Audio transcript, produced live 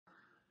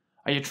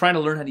Are you trying to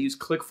learn how to use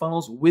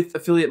ClickFunnels with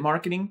affiliate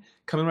marketing?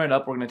 Coming right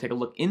up, we're going to take a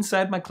look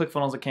inside my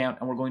ClickFunnels account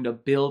and we're going to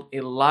build a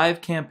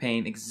live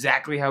campaign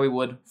exactly how we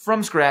would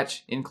from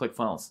scratch in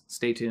ClickFunnels.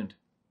 Stay tuned.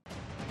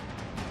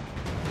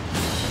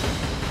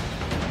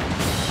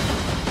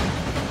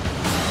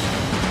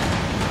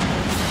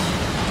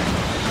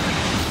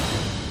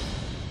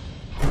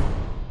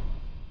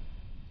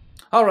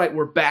 All right,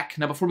 we're back.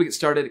 Now, before we get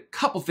started, a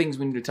couple things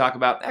we need to talk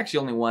about. Actually,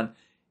 only one.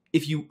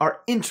 If you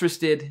are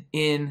interested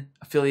in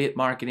affiliate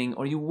marketing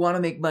or you want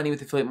to make money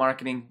with affiliate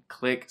marketing,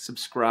 click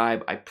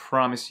subscribe. I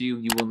promise you,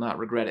 you will not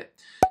regret it.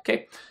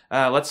 Okay,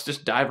 let's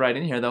just dive right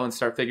in here, though, and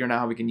start figuring out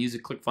how we can use the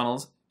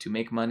ClickFunnels to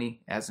make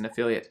money as an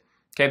affiliate.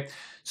 Okay,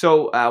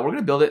 so we're going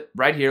to build it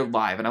right here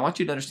live, and I want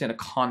you to understand a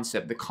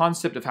concept, the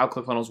concept of how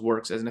ClickFunnels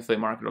works as an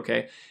affiliate marketer,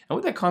 okay? And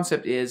what that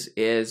concept is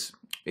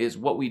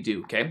what we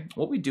do, okay?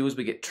 What we do is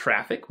we get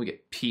traffic, we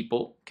get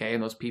people, okay?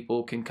 And those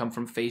people can come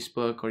from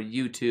Facebook or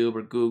YouTube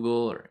or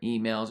Google or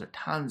emails or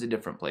tons of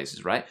different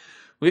places, right?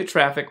 We get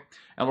traffic,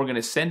 and we're going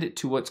to send it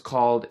to what's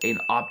called an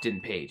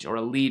opt-in page or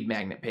a lead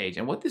magnet page.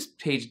 And what this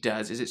page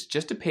does is it's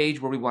just a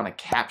page where we want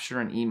to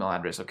capture an email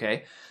address,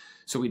 okay?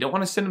 So we don't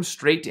want to send them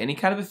straight to any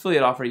kind of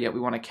affiliate offer yet. We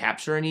want to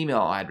capture an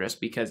email address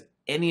because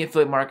any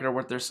affiliate marketer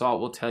worth their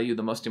salt will tell you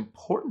the most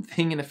important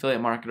thing an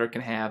affiliate marketer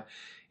can have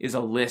is a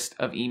list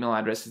of email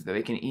addresses that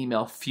they can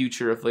email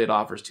future affiliate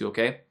offers to,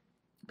 okay?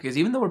 Because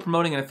even though we're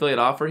promoting an affiliate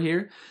offer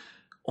here,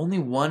 only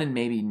 1 in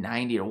maybe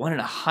 90 or 1 in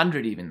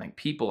 100 even, like,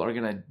 people are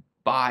going to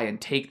buy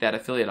and take that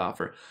affiliate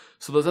offer.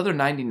 So those other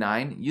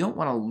 99, you don't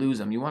want to lose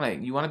them. You want to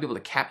be able to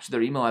capture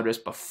their email address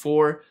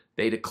before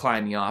they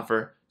decline the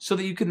offer so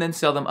that you can then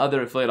sell them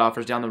other affiliate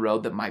offers down the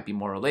road that might be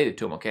more related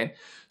to them, okay?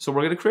 So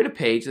we're going to create a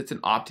page that's an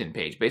opt-in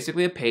page,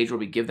 basically a page where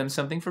we give them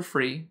something for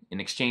free in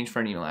exchange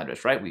for an email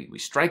address, right? We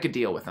strike a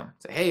deal with them.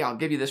 Say, hey, I'll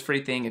give you this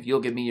free thing if you'll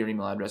give me your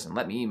email address and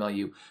let me email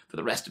you for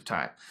the rest of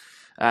time.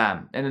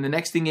 And then the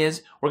next thing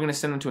is we're going to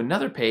send them to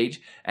another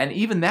page, and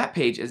even that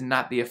page is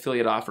not the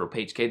affiliate offer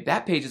page, okay?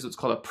 That page is what's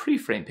called a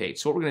pre-frame page.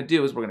 So what we're going to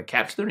do is we're going to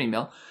capture their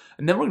email,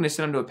 and then we're going to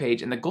send them to a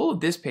page, and the goal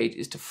of this page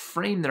is to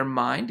frame their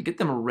mind, to get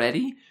them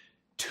ready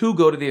to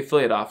go to the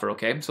affiliate offer,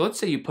 okay? So let's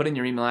say you put in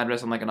your email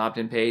address on like an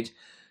opt-in page.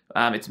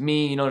 It's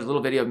me, you know, there's a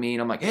little video of me,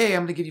 and I'm like, hey,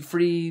 I'm going to give you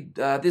free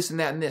this and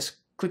that and this.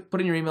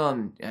 Put in your email,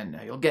 and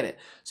you'll get it.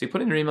 So you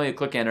put in your email, you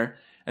click enter,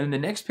 and then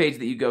the next page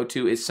that you go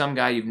to is some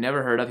guy you've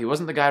never heard of. He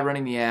wasn't the guy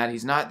running the ad.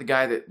 He's not the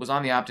guy that was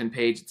on the opt-in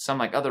page. It's some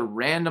like other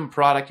random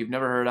product you've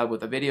never heard of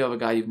with a video of a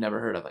guy you've never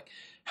heard of. Like,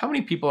 how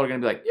many people are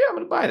going to be like, yeah, I'm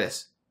going to buy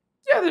this?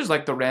 Yeah, there's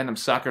like the random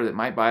sucker that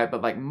might buy it,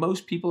 but like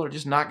most people are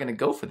just not going to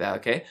go for that,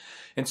 okay?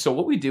 And so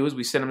what we do is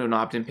we send them to an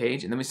opt-in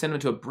page, and then we send them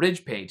to a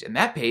bridge page, and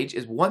that page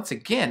is once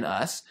again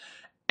us,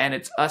 and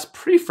it's us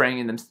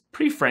pre-framing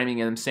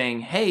them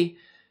saying, hey,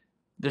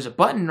 there's a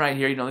button right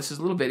here, you know, this is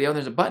a little video, and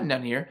there's a button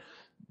down here.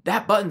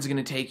 That button's going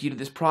to take you to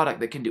this product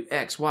that can do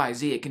X, Y,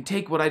 Z. It can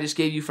take what I just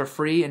gave you for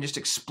free and just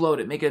explode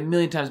it, make it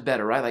 1,000,000 times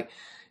better, right? Like,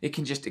 it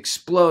can just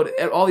explode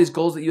all these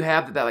goals that you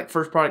have that like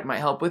first product might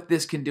help with.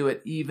 This can do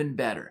it even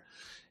better.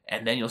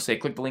 And then you'll say,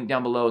 click the link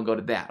down below and go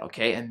to that,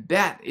 okay? And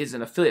that is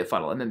an affiliate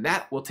funnel, and then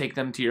that will take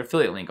them to your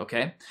affiliate link,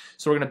 okay?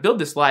 So we're going to build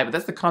this live, but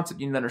that's the concept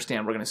you need to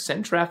understand. We're going to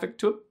send traffic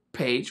to a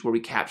page where we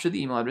capture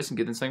the email address and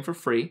give them something for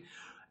free.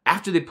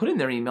 After they put in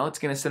their email, it's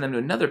going to send them to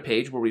another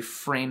page where we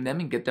frame them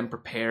and get them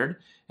prepared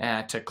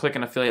to click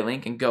an affiliate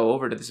link and go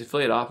over to this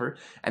affiliate offer.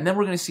 And then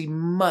we're going to see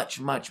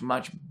much, much,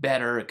 much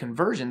better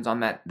conversions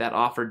on that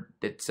offer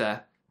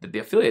that the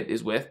affiliate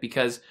is with,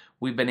 because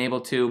we've been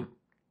able to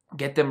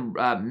get them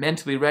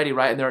mentally ready,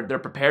 right? And they're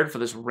prepared for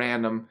this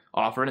random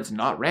offer, and it's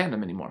not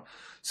random anymore.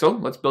 So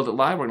let's build it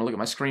live. We're going to look at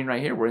my screen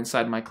right here. We're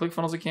inside my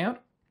ClickFunnels account.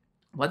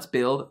 Let's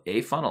build a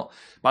funnel.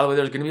 By the way,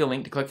 there's going to be a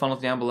link to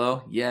ClickFunnels down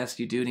below. Yes,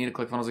 you do need a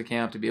ClickFunnels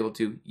account to be able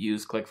to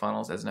use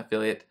ClickFunnels as an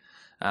affiliate.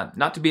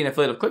 Not to be an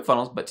affiliate of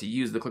ClickFunnels, but to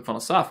use the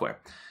ClickFunnels software.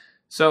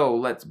 So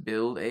let's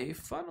build a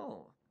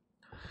funnel.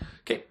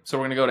 Okay, so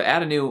we're going to go to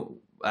add a new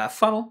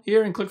funnel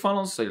here in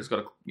ClickFunnels. So you just go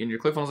to in your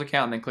ClickFunnels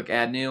account and then click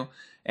Add New.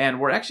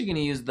 And we're actually going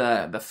to use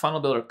the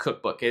Funnel Builder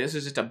Cookbook. Okay, this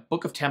is just a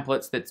book of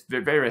templates that's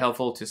very, very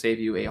helpful to save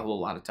you a whole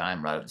lot of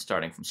time rather than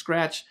starting from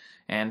scratch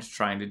and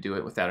trying to do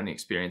it without any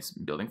experience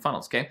building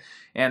funnels, okay?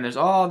 And there's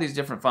all these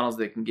different funnels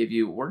that can give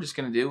you. We're just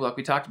going to do, like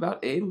we talked about,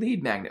 a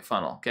lead magnet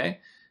funnel,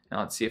 okay? Now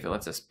let's see if it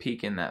lets us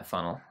peek in that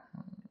funnel.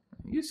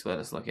 It used to let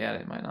us look at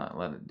it. It might not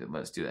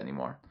let us do that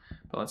anymore.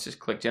 But let's just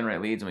click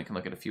Generate Leads, and we can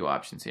look at a few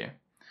options here.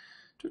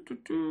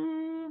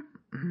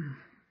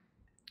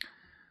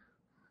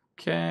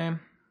 Okay.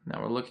 Now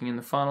we're looking in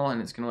the funnel,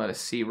 and it's going to let us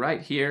see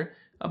right here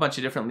a bunch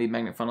of different lead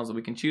magnet funnels that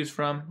we can choose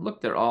from.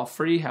 Look, they're all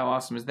free. How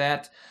awesome is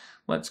that?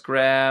 Let's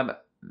grab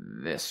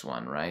this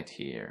one right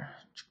here.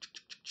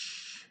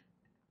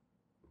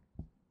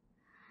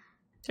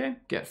 Okay,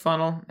 get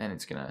funnel, and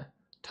it's going to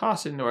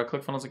toss it into our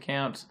ClickFunnels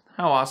account.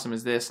 How awesome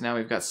is this? Now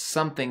we've got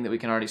something that we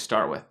can already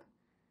start with.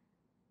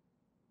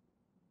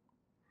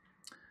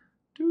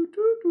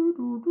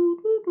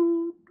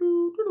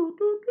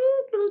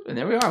 And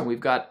there we are. We've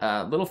got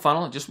a little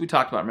funnel, just what we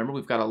talked about. Remember,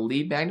 we've got a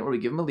lead magnet where we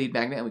give them a lead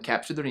magnet and we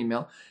capture their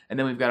email. And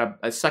then we've got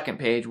a second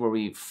page where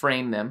we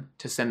frame them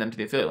to send them to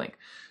the affiliate link.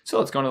 So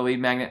let's go into the lead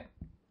magnet.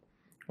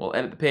 We'll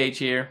edit the page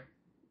here.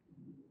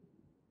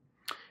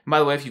 And by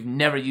the way, if you've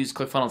never used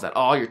ClickFunnels at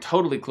all, you're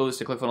totally clueless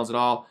to ClickFunnels at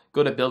all,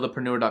 go to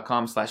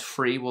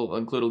buildapreneur.com/free. We'll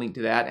include a link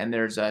to that, and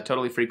there's a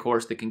totally free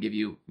course that can give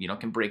you,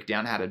 can break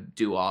down how to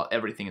do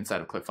everything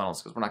inside of ClickFunnels,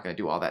 because we're not going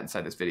to do all that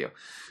inside this video.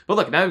 But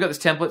look, now we've got this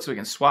template, so we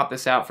can swap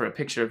this out for a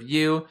picture of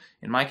you.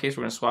 In my case,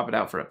 we're going to swap it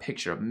out for a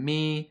picture of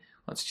me.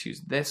 Let's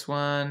choose this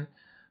one.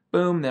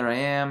 Boom, there I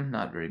am.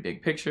 Not a very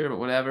big picture, but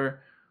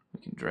whatever. We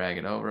can drag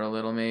it over a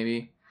little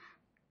maybe.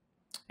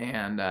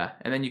 And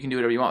then you can do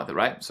whatever you want with it,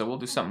 right? So we'll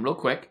do something real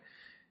quick.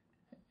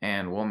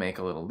 And we'll make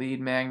a little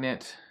lead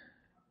magnet.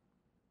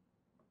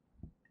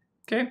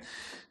 Okay,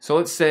 so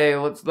let's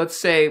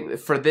say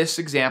for this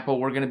example,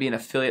 we're going to be an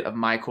affiliate of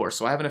my course.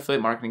 So I have an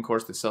affiliate marketing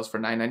course that sells for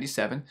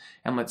 $9.97,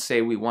 and let's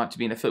say we want to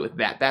be an affiliate with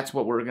that. That's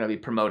what we're going to be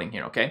promoting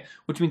here, okay?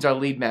 Which means our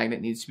lead magnet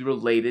needs to be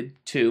related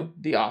to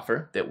the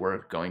offer that we're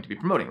going to be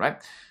promoting,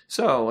 right?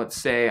 So let's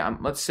say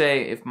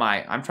if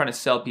I'm trying to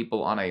sell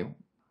people on a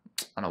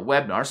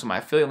webinar, so my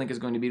affiliate link is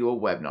going to be to a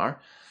webinar.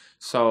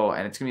 So,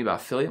 and it's going to be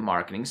about affiliate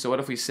marketing. So what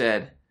if we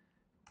said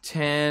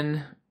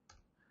 10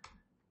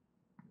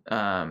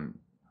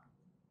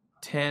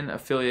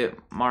 affiliate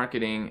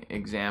marketing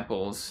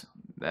examples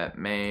that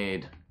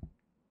made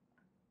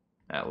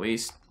at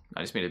least,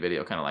 I just made a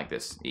video kind of like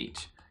this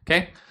each,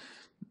 okay?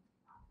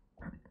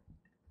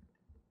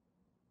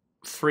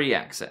 Free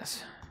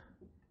access.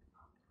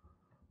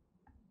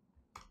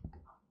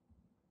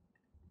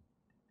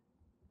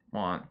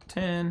 Want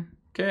 10,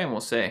 okay, and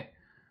we'll say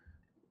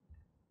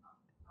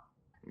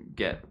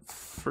get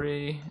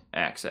free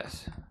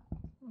access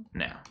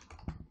now,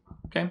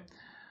 okay?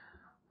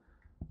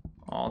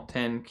 All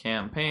 10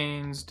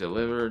 campaigns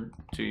delivered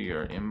to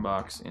your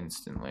inbox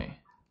instantly.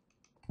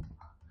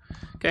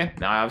 Okay,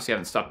 now I obviously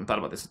haven't stopped and thought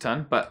about this a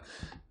ton, but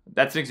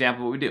that's an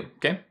example of what we do,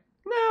 okay?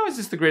 No, is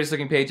this the greatest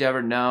looking page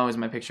ever? No. Is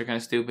my picture kind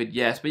of stupid?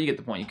 Yes, but you get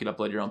the point. You could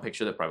upload your own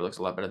picture that probably looks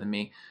a lot better than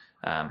me,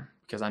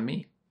 because I'm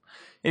me.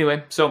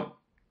 Anyway, so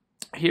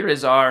here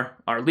is our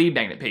lead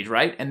magnet page,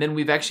 right? And then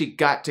we've actually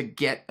got to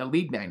get a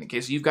lead magnet.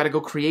 Okay, so you've got to go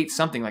create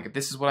something. Like if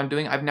this is what I'm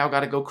doing, I've now got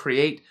to go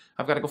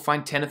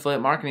find 10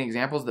 affiliate marketing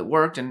examples that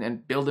worked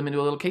and build them into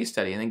a little case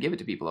study and then give it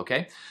to people,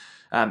 okay?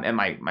 And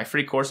my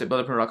free course at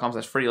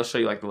buildapreneur.com/free will show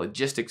you like the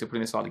logistics of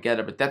putting this all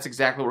together, but that's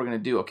exactly what we're going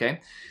to do,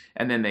 okay?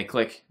 And then they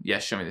click,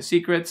 yes, show me the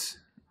secrets,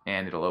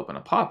 and it'll open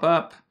a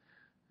pop-up.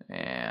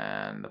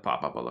 And the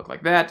pop-up will look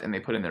like that, and they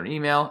put in their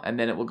email, and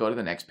then it will go to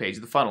the next page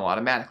of the funnel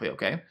automatically,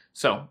 okay?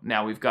 So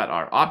now we've got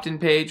our opt-in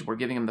page. We're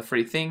giving them the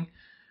free thing.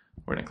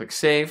 We're going to click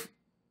Save.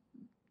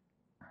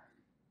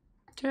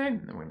 Okay,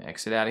 and then we're going to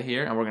exit out of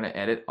here, and we're going to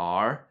edit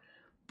our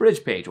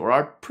bridge page, or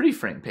our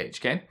pre-frame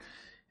page, okay?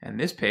 And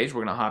this page,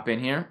 we're going to hop in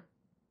here,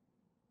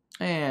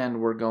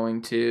 and we're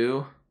going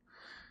to,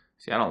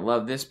 see, I don't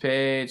love this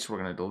page, so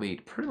we're going to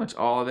delete pretty much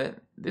all of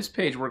it. This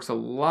page works a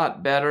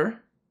lot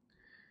better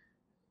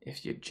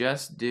if you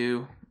just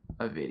do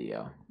a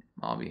video,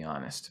 I'll be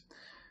honest.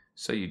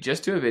 So you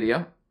just do a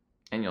video,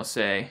 and you'll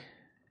say,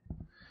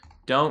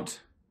 don't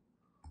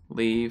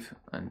leave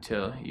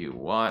until you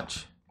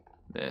watch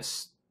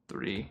this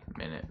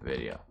 3-minute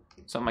video.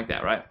 Something like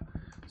that, right?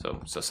 So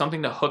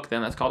something to hook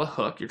them, that's called a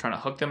hook. You're trying to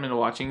hook them into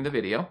watching the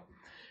video.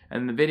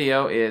 And the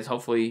video is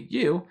hopefully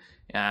you,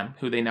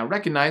 who they now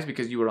recognize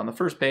because you were on the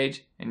first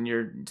page, and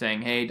you're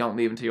saying, hey, don't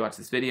leave until you watch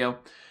this video.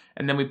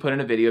 And then we put in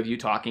a video of you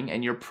talking,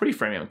 and you're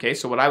pre-framing, okay?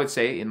 So what I would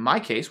say in my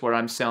case, where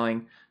I'm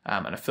selling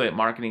an affiliate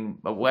marketing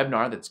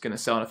webinar that's going to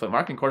sell an affiliate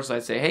marketing course,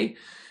 I'd say, hey,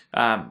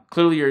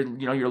 clearly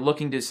you're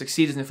looking to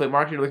succeed as an affiliate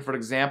marketer. You're looking for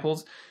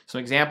examples,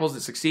 some examples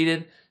that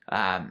succeeded.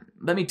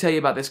 Let me tell you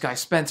about this guy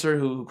Spencer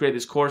who created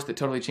this course that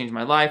totally changed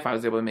my life. I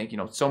was able to make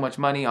so much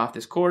money off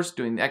this course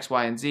doing X,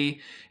 Y, and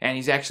Z, and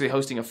he's actually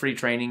hosting a free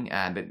training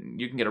that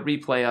you can get a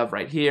replay of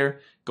right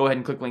here. Go ahead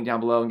and click the link down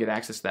below and get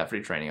access to that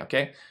free training,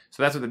 okay?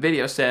 So that's what the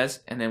video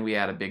says, and then we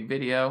add a big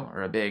video,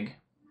 or a big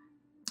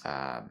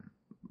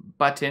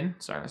button.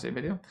 Sorry, I say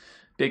video.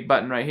 Big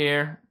button right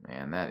here,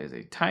 and that is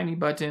a tiny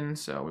button,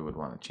 so we would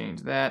want to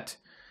change that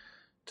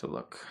to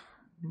look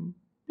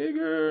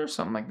bigger,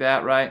 something like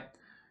that, right?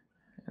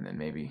 And then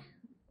maybe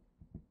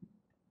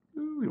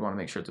we want to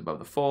make sure it's above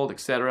the fold,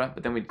 etc.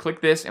 But then we'd click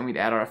this, and we'd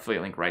add our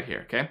affiliate link right here,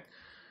 okay?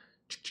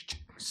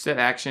 Set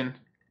action,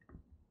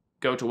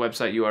 go to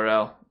website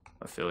URL,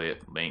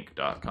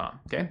 affiliatelink.com,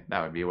 okay?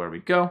 That would be where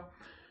we'd go.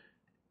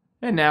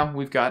 And now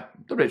we've got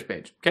the bridge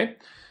page, okay?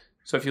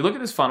 So if you look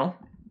at this funnel,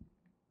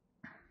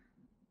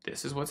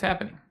 this is what's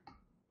happening.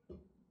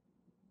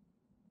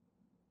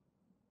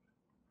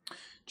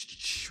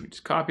 We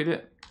just copied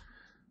it.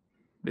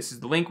 This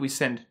is the link we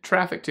send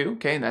traffic to,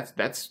 okay? And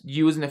that's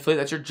you as an affiliate.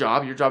 That's your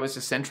job. Your job is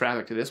to send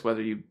traffic to this,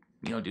 whether you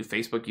do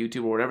Facebook,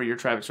 YouTube, or whatever your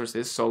traffic source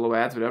is, solo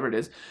ads, whatever it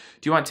is.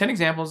 Do you want 10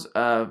 examples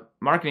of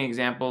marketing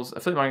examples,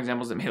 affiliate marketing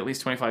examples that made at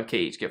least $25K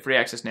each? Get free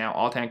access now.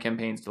 All 10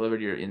 campaigns delivered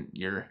to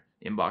your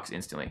inbox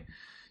instantly.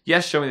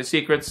 Yes, show me the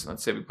secrets.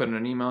 Let's say we put in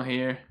an email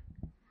here.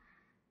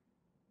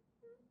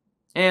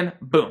 And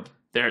boom,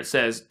 there it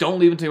says, don't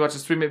leave until you watch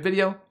this 3-minute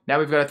video. Now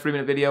we've got a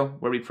 3-minute video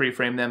where we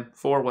pre-frame them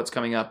for what's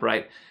coming up,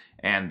 right?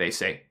 And they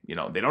say, you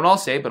know, they don't all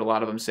say, but a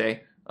lot of them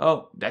say,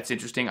 oh, that's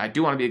interesting. I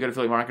do want to be a good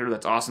affiliate marketer.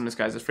 That's awesome. This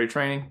guy's a free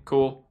training.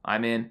 Cool.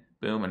 I'm in.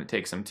 Boom. And it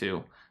takes them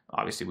to,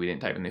 obviously we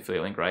didn't type in the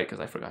affiliate link, right? Because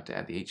I forgot to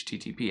add the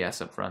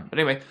HTTPS up front. But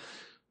anyway,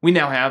 we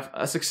now have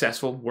a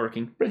successful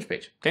working bridge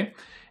page, okay?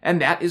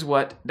 And that is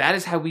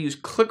how we use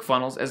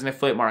ClickFunnels as an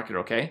affiliate marketer,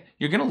 okay?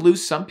 You're gonna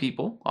lose some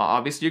people.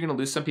 Obviously, you're gonna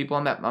lose some people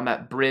on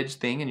that bridge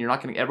thing, and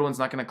everyone's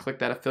not gonna click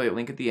that affiliate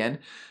link at the end.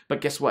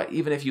 But guess what?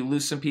 Even if you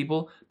lose some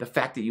people, the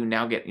fact that you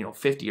now get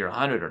 50 or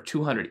 100 or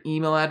 200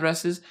 email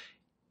addresses,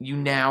 you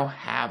now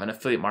have an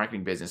affiliate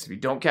marketing business. If you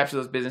don't capture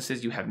those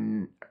businesses, you have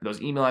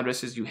those email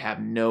addresses, you have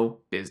no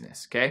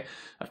business, okay?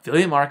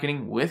 Affiliate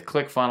marketing with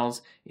ClickFunnels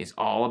is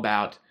all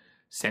about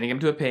sending them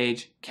to a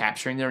page,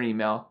 capturing their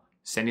email,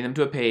 sending them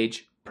to a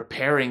page,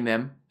 preparing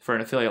them for an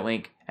affiliate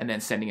link, and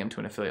then sending them to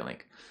an affiliate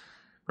link.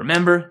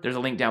 Remember, there's a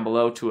link down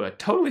below to a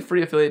totally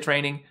free affiliate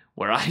training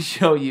where I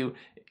show you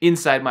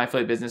inside my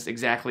affiliate business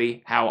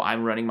exactly how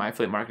I'm running my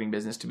affiliate marketing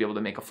business to be able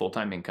to make a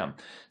full-time income.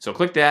 So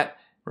click that.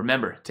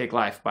 Remember, take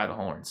life by the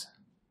horns.